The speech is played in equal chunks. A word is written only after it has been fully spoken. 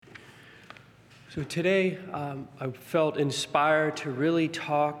So today, I felt inspired to really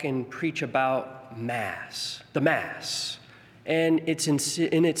talk and preach about Mass, the Mass, and it's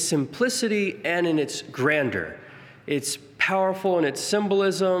in its simplicity and in its grandeur. It's powerful in its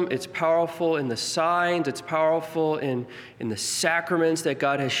symbolism, it's powerful in the signs, it's powerful in the sacraments that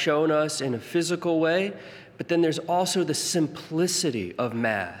God has shown us in a physical way, but then there's also the simplicity of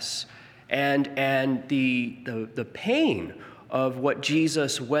Mass and the pain of what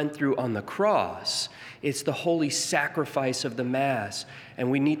Jesus went through on the cross. It's the holy sacrifice of the Mass,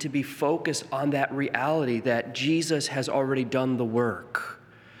 and we need to be focused on that reality that Jesus has already done the work,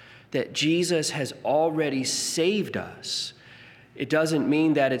 that Jesus has already saved us. It doesn't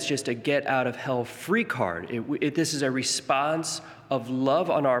mean that it's just a get-out-of-hell-free card. This is a response of love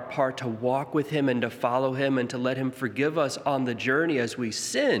on our part to walk with him and to follow him and to let him forgive us on the journey as we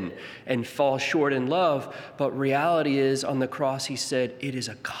sin and fall short in love. But reality is, on the cross, he said, "It is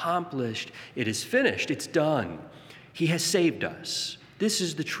accomplished. It is finished. It's done." He has saved us. This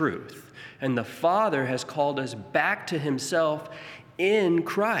is the truth. And the Father has called us back to himself in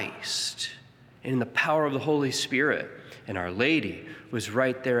Christ, in the power of the Holy Spirit. And Our Lady was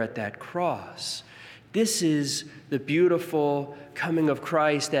right there at that cross. This is the beautiful coming of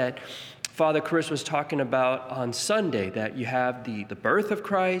Christ that Father Chris was talking about on Sunday, that you have the birth of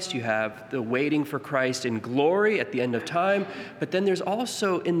Christ, you have the waiting for Christ in glory at the end of time, but then there's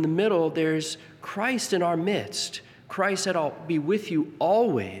also in the middle, there's Christ in our midst. Christ said, "I'll be with you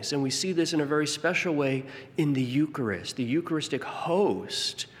always," and we see this in a very special way in the Eucharist, the Eucharistic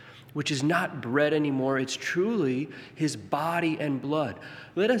host, which is not bread anymore, it's truly his body and blood.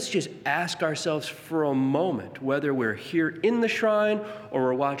 Let us just ask ourselves for a moment, whether we're here in the shrine or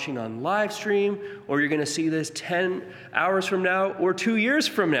we're watching on live stream, or you're going to see this 10 hours from now or 2 years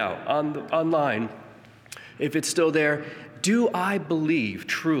from now online, if it's still there. Do I believe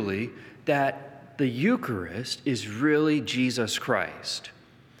truly that the Eucharist is really Jesus Christ?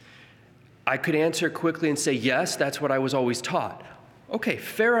 I could answer quickly and say, yes, that's what I was always taught. Okay,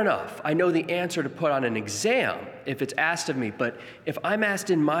 fair enough. I know the answer to put on an exam if it's asked of me, but if I'm asked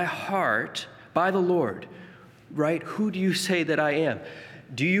in my heart by the Lord, right, who do you say that I am?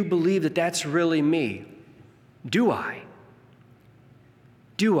 Do you believe that that's really me? Do I?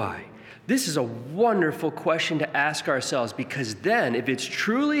 Do I? This is a wonderful question to ask ourselves, because then if it's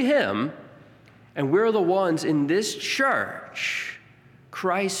truly him, and we're the ones in this church,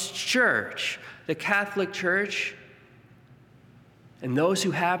 Christ's church, the Catholic Church, and those who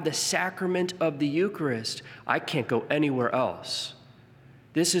have the sacrament of the Eucharist, I can't go anywhere else.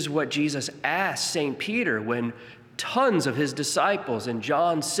 This is what Jesus asked St. Peter when tons of his disciples in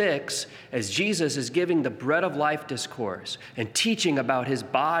John 6, as Jesus is giving the bread of life discourse and teaching about his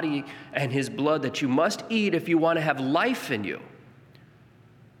body and his blood that you must eat if you want to have life in you.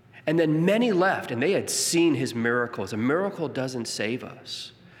 And then many left, and they had seen his miracles. A miracle doesn't save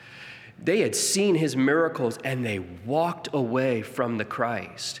us. They had seen his miracles, and they walked away from the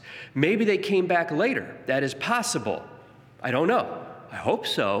Christ. Maybe they came back later. That is possible. I don't know. I hope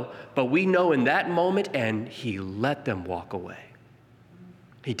so. But we know in that moment, and he let them walk away.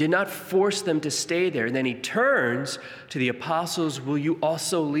 He did not force them to stay there. And then he turns to the apostles, "Will you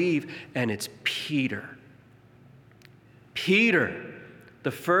also leave?" And it's Peter. Peter, the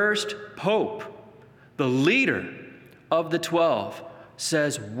first pope, the leader of the 12,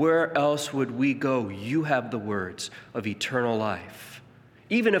 says, "Where else would we go? You have the words of eternal life.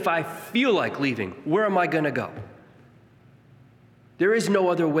 Even if I feel like leaving, where am I going to go? There is no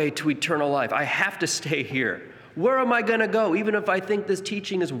other way to eternal life. I have to stay here. Where am I going to go? Even if I think this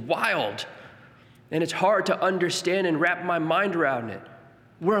teaching is wild and it's hard to understand and wrap my mind around it,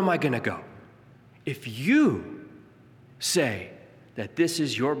 where am I going to go? If you say that this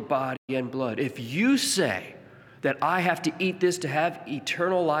is your body and blood, if you say that I have to eat this to have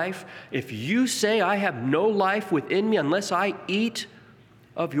eternal life, if you say I have no life within me unless I eat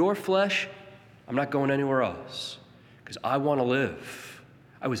of your flesh, I'm not going anywhere else, because I want to live.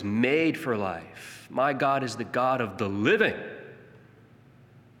 I was made for life. My God is the God of the living.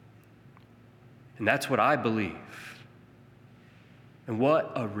 And that's what I believe. And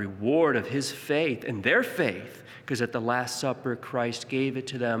what a reward of his faith and their faith, because at the Last Supper, Christ gave it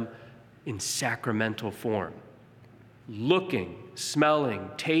to them in sacramental form. Looking, smelling,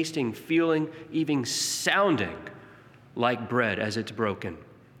 tasting, feeling, even sounding like bread as it's broken.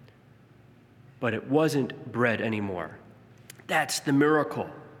 But it wasn't bread anymore. That's the miracle.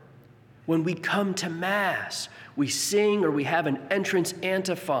 When we come to Mass, we sing or we have an entrance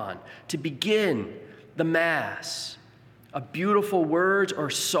antiphon to begin the Mass, a beautiful words or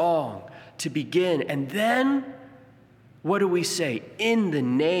song to begin. And then, what do we say? In the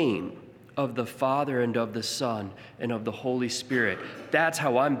name of the Father and of the Son and of the Holy Spirit. That's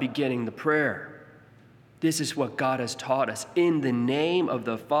how I'm beginning the prayer. This is what God has taught us. In the name of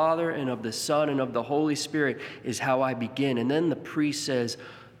the Father and of the Son and of the Holy Spirit is how I begin. And then the priest says,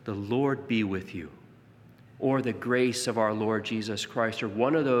 the Lord be with you, or the grace of our Lord Jesus Christ, or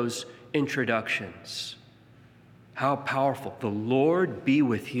one of those introductions. How powerful. The Lord be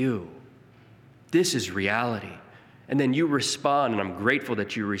with you. This is reality. And then you respond, and I'm grateful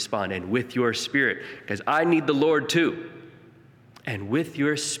that you respond, and with your spirit, because I need the Lord too. And with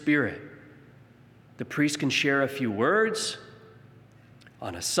your spirit, the priest can share a few words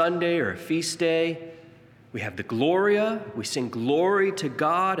on a Sunday or a feast day. We have the Gloria. We sing glory to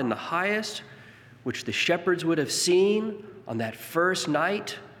God in the highest, which the shepherds would have seen on that first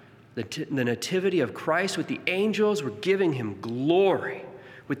night. The nativity of Christ with the angels. We're giving him glory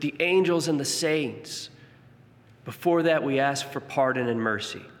with the angels and the saints. Before that, we ask for pardon and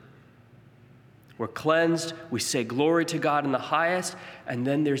mercy. We're cleansed, we say glory to God in the highest, and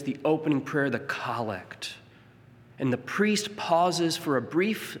then there's the opening prayer, the collect. And the priest pauses for a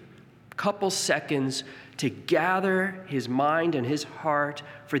brief couple seconds to gather his mind and his heart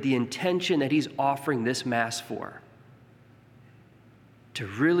for the intention that he's offering this Mass for. To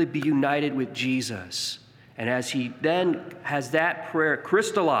really be united with Jesus. And as he then has that prayer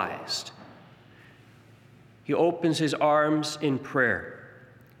crystallized, he opens his arms in prayer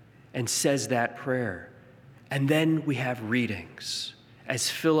and says that prayer. And then we have readings. As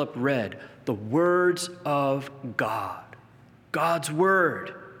Philip read, the words of God. God's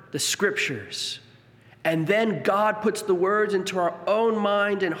word, the scriptures. And then God puts the words into our own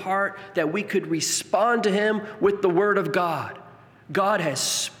mind and heart that we could respond to him with the word of God. God has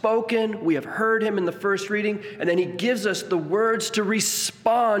spoken, we have heard him in the first reading, and then he gives us the words to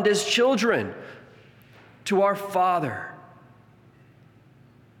respond as children to our Father.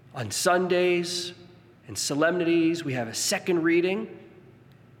 On Sundays and solemnities, we have a second reading,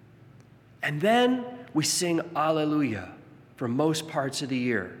 and then we sing Alleluia for most parts of the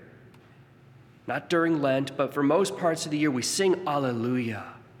year. Not during Lent, but for most parts of the year, we sing Alleluia.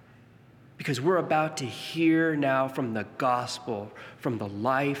 Because we're about to hear now from the gospel, from the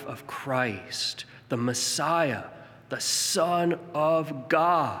life of Christ, the Messiah, the Son of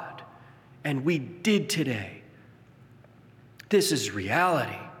God. And we did today. This is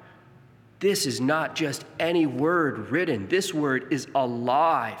reality. This is not just any word written. This word is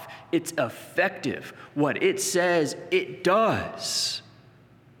alive. It's effective. What it says, it does.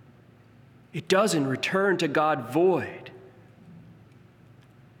 It doesn't return to God void.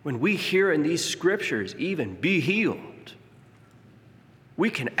 When we hear in these scriptures, even be healed,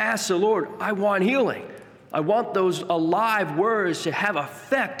 we can ask the Lord, I want healing. I want those alive words to have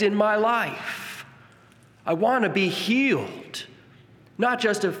effect in my life. I want to be healed, not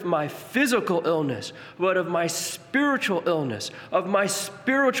just of my physical illness, but of my spiritual illness, of my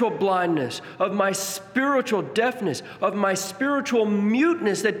spiritual blindness, of my spiritual deafness, of my spiritual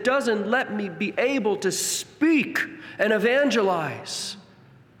muteness that doesn't let me be able to speak and evangelize.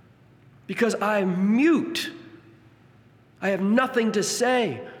 Because I'm mute. I have nothing to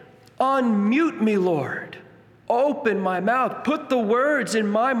say. Unmute me, Lord. Open my mouth. Put the words in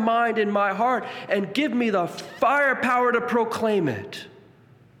my mind, in my heart, and give me the firepower to proclaim it.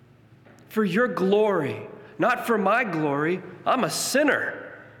 For your glory, not for my glory. I'm a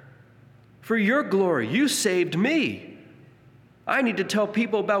sinner. For your glory, you saved me. I need to tell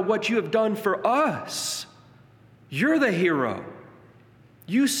people about what you have done for us. You're the hero.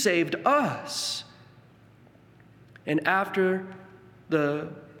 You saved us. And after the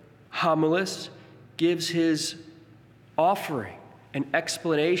homilist gives his offering, an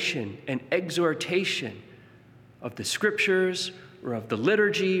explanation, an exhortation of the scriptures or of the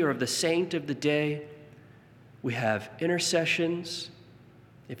liturgy or of the saint of the day, we have intercessions.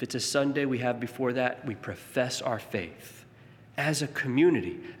 If it's a Sunday, we have before that, we profess our faith as a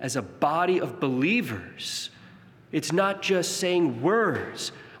community, as a body of believers. It's not just saying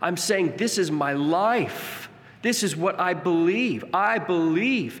words. I'm saying this is my life. This is what I believe. I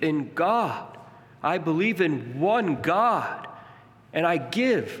believe in God. I believe in one God. And I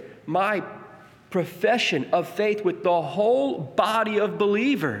give my profession of faith with the whole body of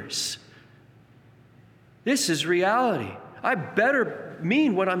believers. This is reality. I better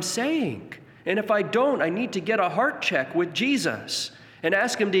mean what I'm saying. And if I don't, I need to get a heart check with Jesus and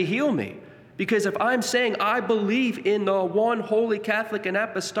ask him to heal me. Because if I'm saying I believe in the one holy Catholic and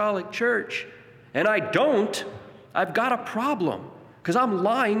Apostolic Church, and I don't, I've got a problem, because I'm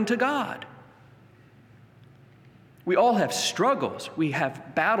lying to God. We all have struggles. We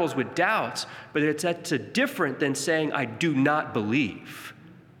have battles with doubts, but that's different than saying I do not believe.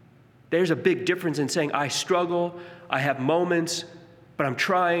 There's a big difference in saying, I struggle, I have moments, but I'm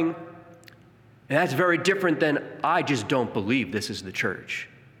trying. And that's very different than, I just don't believe this is the church.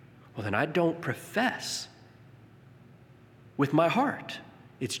 Well, then I don't profess with my heart.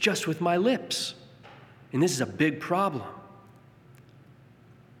 It's just with my lips. And this is a big problem.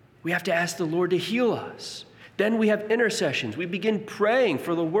 We have to ask the Lord to heal us. Then we have intercessions. We begin praying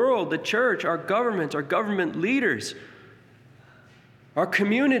for the world, the church, our governments, our government leaders, our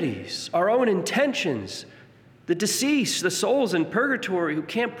communities, our own intentions, the deceased, the souls in purgatory who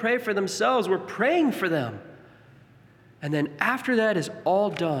can't pray for themselves. We're praying for them. And then after that is all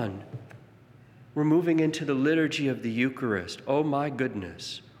done, we're moving into the liturgy of the Eucharist. Oh my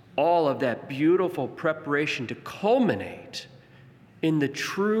goodness. All of that beautiful preparation to culminate in the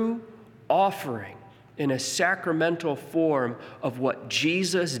true offering in a sacramental form of what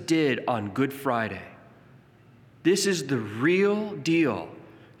Jesus did on Good Friday. This is the real deal.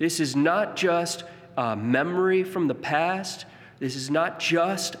 This is not just a memory from the past. This is not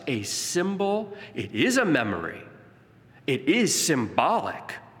just a symbol. It is a memory. It is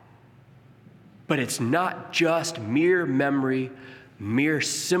symbolic. But it's not just mere memory, mere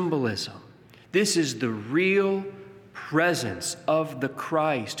symbolism. This is the real presence of the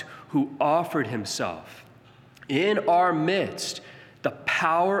Christ who offered himself in our midst. The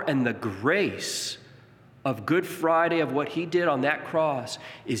power and the grace of Good Friday, of what he did on that cross,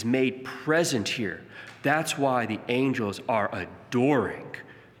 is made present here. That's why the angels are adoring.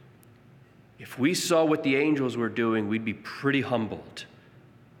 If we saw what the angels were doing, we'd be pretty humbled.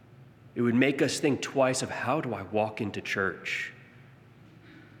 It would make us think twice of, how do I walk into church?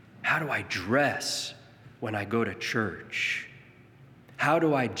 How do I dress when I go to church? How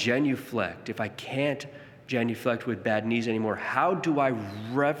do I genuflect if I can't genuflect with bad knees anymore? How do I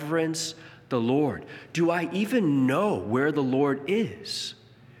reverence the Lord? Do I even know where the Lord is?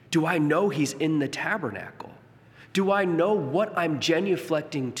 Do I know he's in the tabernacle? Do I know what I'm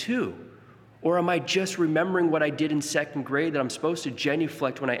genuflecting to? Or am I just remembering what I did in second grade that I'm supposed to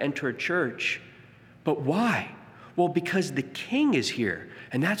genuflect when I enter a church? But why? Well, because the King is here.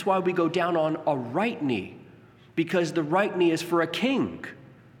 And that's why we go down on a right knee. Because the right knee is for a king.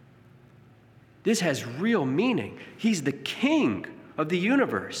 This has real meaning. He's the King of the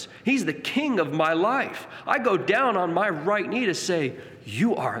universe. He's the King of my life. I go down on my right knee to say,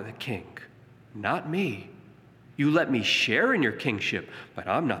 you are the King, not me. You let me share in your kingship, but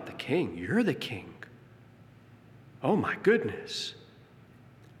I'm not the king. You're the king. Oh my goodness.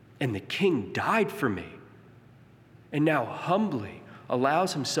 And the king died for me. And now humbly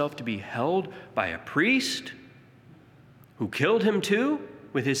allows himself to be held by a priest who killed him too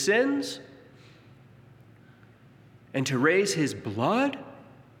with his sins, and to raise his blood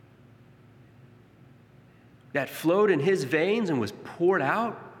that flowed in his veins and was poured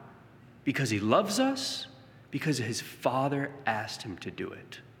out because he loves us, because his Father asked him to do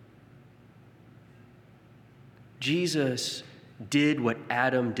it. Jesus did what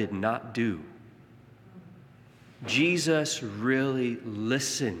Adam did not do. Jesus really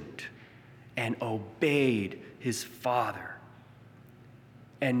listened and obeyed his Father.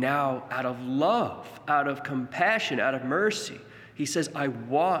 And now, out of love, out of compassion, out of mercy, he says, I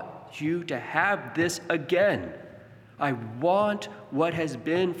want you to have this again. I want what has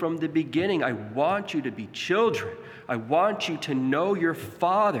been from the beginning. I want you to be children. I want you to know your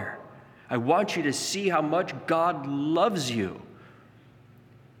Father. I want you to see how much God loves you.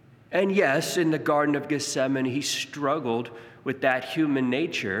 And yes, in the Garden of Gethsemane, he struggled with that human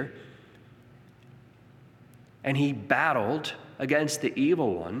nature, and he battled against the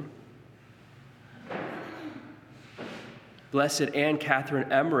evil one. Blessed Anne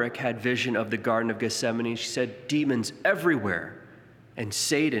Catherine Emmerich had vision of the Garden of Gethsemane. She said demons everywhere and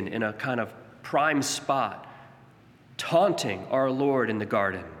Satan in a kind of prime spot, taunting our Lord in the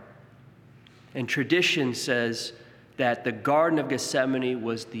garden. And tradition says that the Garden of Gethsemane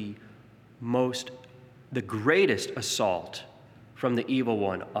was the greatest assault from the evil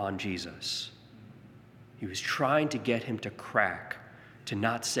one on Jesus. He was trying to get him to crack, to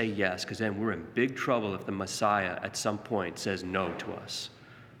not say yes, because then we're in big trouble if the Messiah at some point says no to us.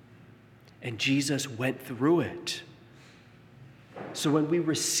 And Jesus went through it. So when we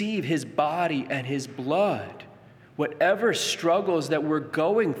receive his body and his blood, whatever struggles that we're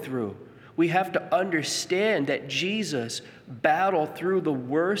going through, we have to understand that Jesus battled through the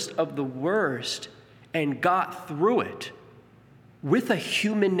worst of the worst and got through it with a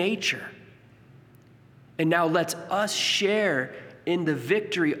human nature. And now lets us share in the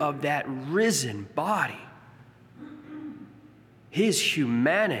victory of that risen body. His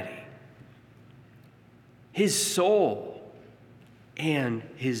humanity, his soul, and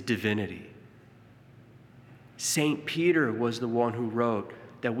his divinity. St. Peter was the one who wrote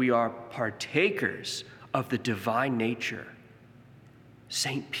that we are partakers of the divine nature.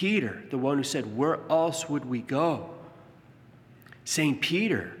 St. Peter, the one who said, where else would we go? St.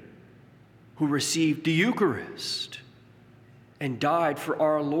 Peter, who received the Eucharist and died for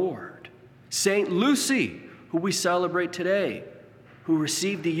our Lord. St. Lucy, who we celebrate today, who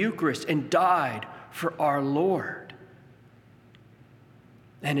received the Eucharist and died for our Lord,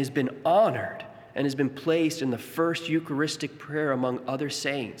 and has been honored and has been placed in the first Eucharistic prayer among other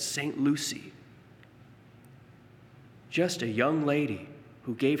saints, St. Lucy. Just a young lady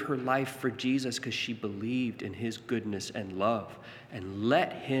who gave her life for Jesus because she believed in his goodness and love and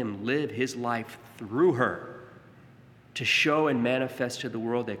let him live his life through her to show and manifest to the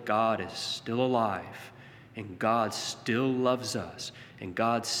world that God is still alive and God still loves us and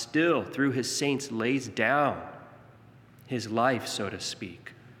God still, through his saints, lays down his life, so to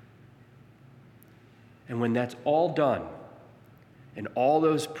speak. And when that's all done and all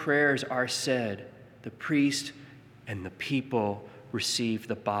those prayers are said, the priest and the people receive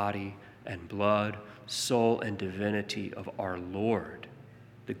the body and blood, soul, and divinity of our Lord,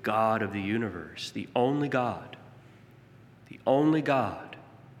 the God of the universe, the only God, the only God.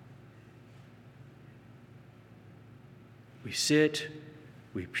 We sit,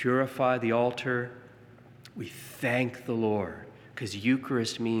 we purify the altar, we thank the Lord, because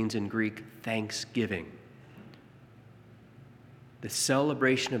Eucharist means in Greek thanksgiving. The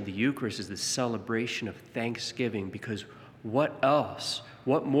celebration of the Eucharist is the celebration of thanksgiving, because what else,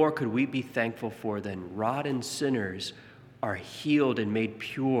 what more could we be thankful for than rotten sinners are healed and made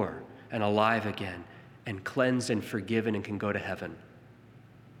pure and alive again and cleansed and forgiven and can go to heaven?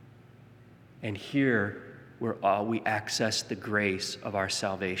 And here we access the grace of our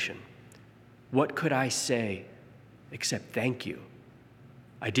salvation. What could I say except thank you?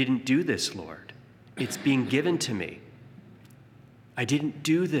 I didn't do this, Lord. It's being given to me. I didn't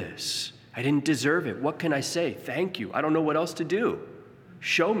do this. I didn't deserve it. What can I say? Thank you. I don't know what else to do.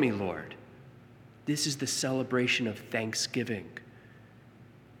 Show me, Lord. This is the celebration of thanksgiving.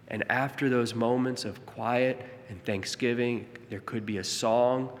 And after those moments of quiet and thanksgiving, there could be a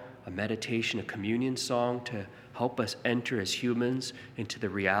song, a meditation, a communion song to help us enter as humans into the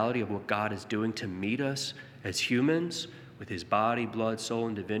reality of what God is doing to meet us as humans with his body, blood, soul,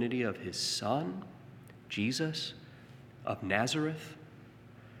 and divinity of his Son, Jesus of Nazareth.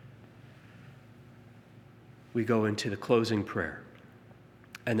 We go into the closing prayer,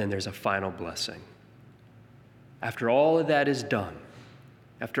 and then there's a final blessing. After all of that is done,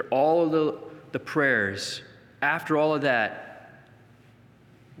 after all of the prayers, after all of that,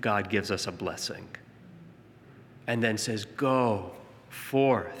 God gives us a blessing and then says, go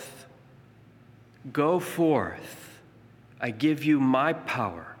forth. Go forth. I give you my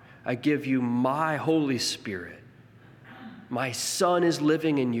power. I give you my Holy Spirit. My Son is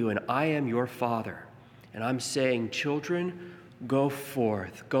living in you, and I am your Father. And I'm saying, children, go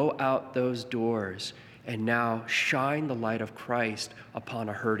forth, go out those doors, and now shine the light of Christ upon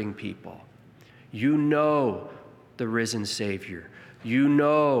a hurting people. You know the risen Savior. You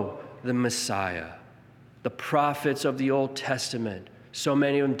know the Messiah. The prophets of the Old Testament, so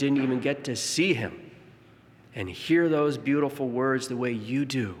many of them didn't even get to see him and hear those beautiful words the way you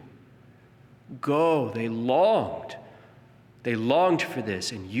do. Go, they longed. They longed for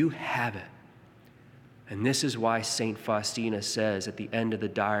this, and you have it. And this is why St. Faustina says at the end of the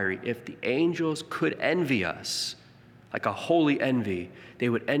diary, if the angels could envy us, like a holy envy, they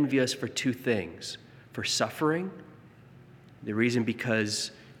would envy us for two things. For suffering, the reason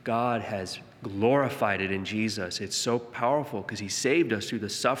because God has glorified it in Jesus. It's so powerful because he saved us through the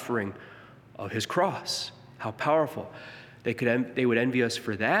suffering of his cross. How powerful. They would envy us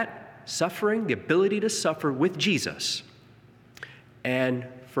for that, suffering, the ability to suffer with Jesus, and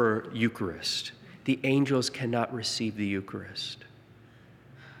for Eucharist. The angels cannot receive the Eucharist.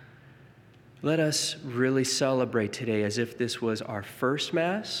 Let us really celebrate today as if this was our first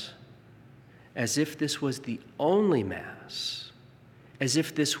Mass, as if this was the only Mass, as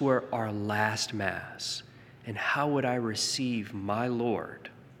if this were our last Mass. And how would I receive my Lord,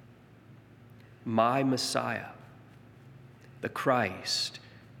 my Messiah, the Christ,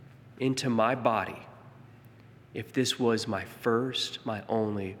 into my body if this was my first, my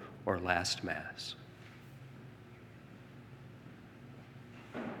only, or last Mass?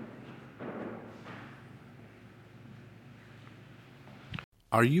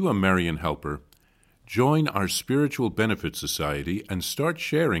 Are you a Marian helper? Join our Spiritual Benefit Society and start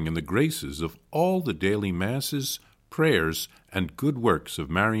sharing in the graces of all the daily Masses, prayers, and good works of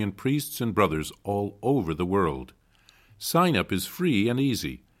Marian priests and brothers all over the world. Sign up is free and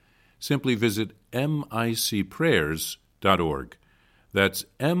easy. Simply visit micprayers.org. That's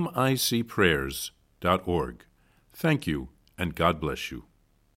micprayers.org. Thank you, and God bless you.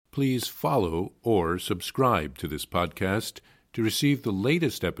 Please follow or subscribe to this podcast to receive the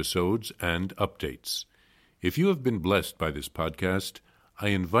latest episodes and updates. If you have been blessed by this podcast, I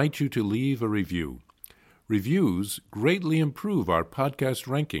invite you to leave a review. Reviews greatly improve our podcast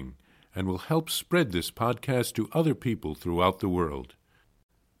ranking and will help spread this podcast to other people throughout the world.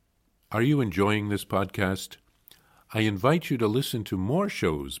 Are you enjoying this podcast? I invite you to listen to more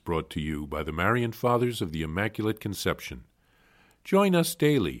shows brought to you by the Marian Fathers of the Immaculate Conception. Join us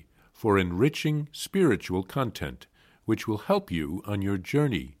daily for enriching spiritual content, which will help you on your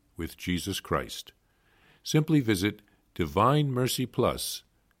journey with Jesus Christ. Simply visit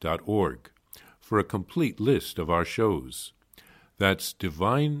DivineMercyPlus.org for a complete list of our shows. That's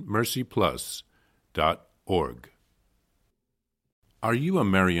DivineMercyPlus.org. Are you a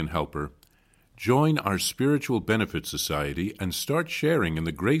Marian helper? Join our Spiritual Benefit Society and start sharing in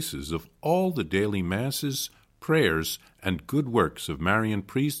the graces of all the daily masses, prayers, and good works of Marian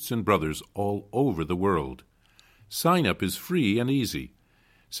priests and brothers all over the world. Sign up is free and easy.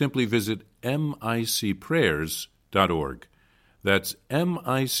 Simply visit micprayers.org. That's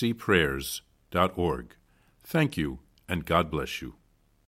micprayers.org. Thank you, and God bless you.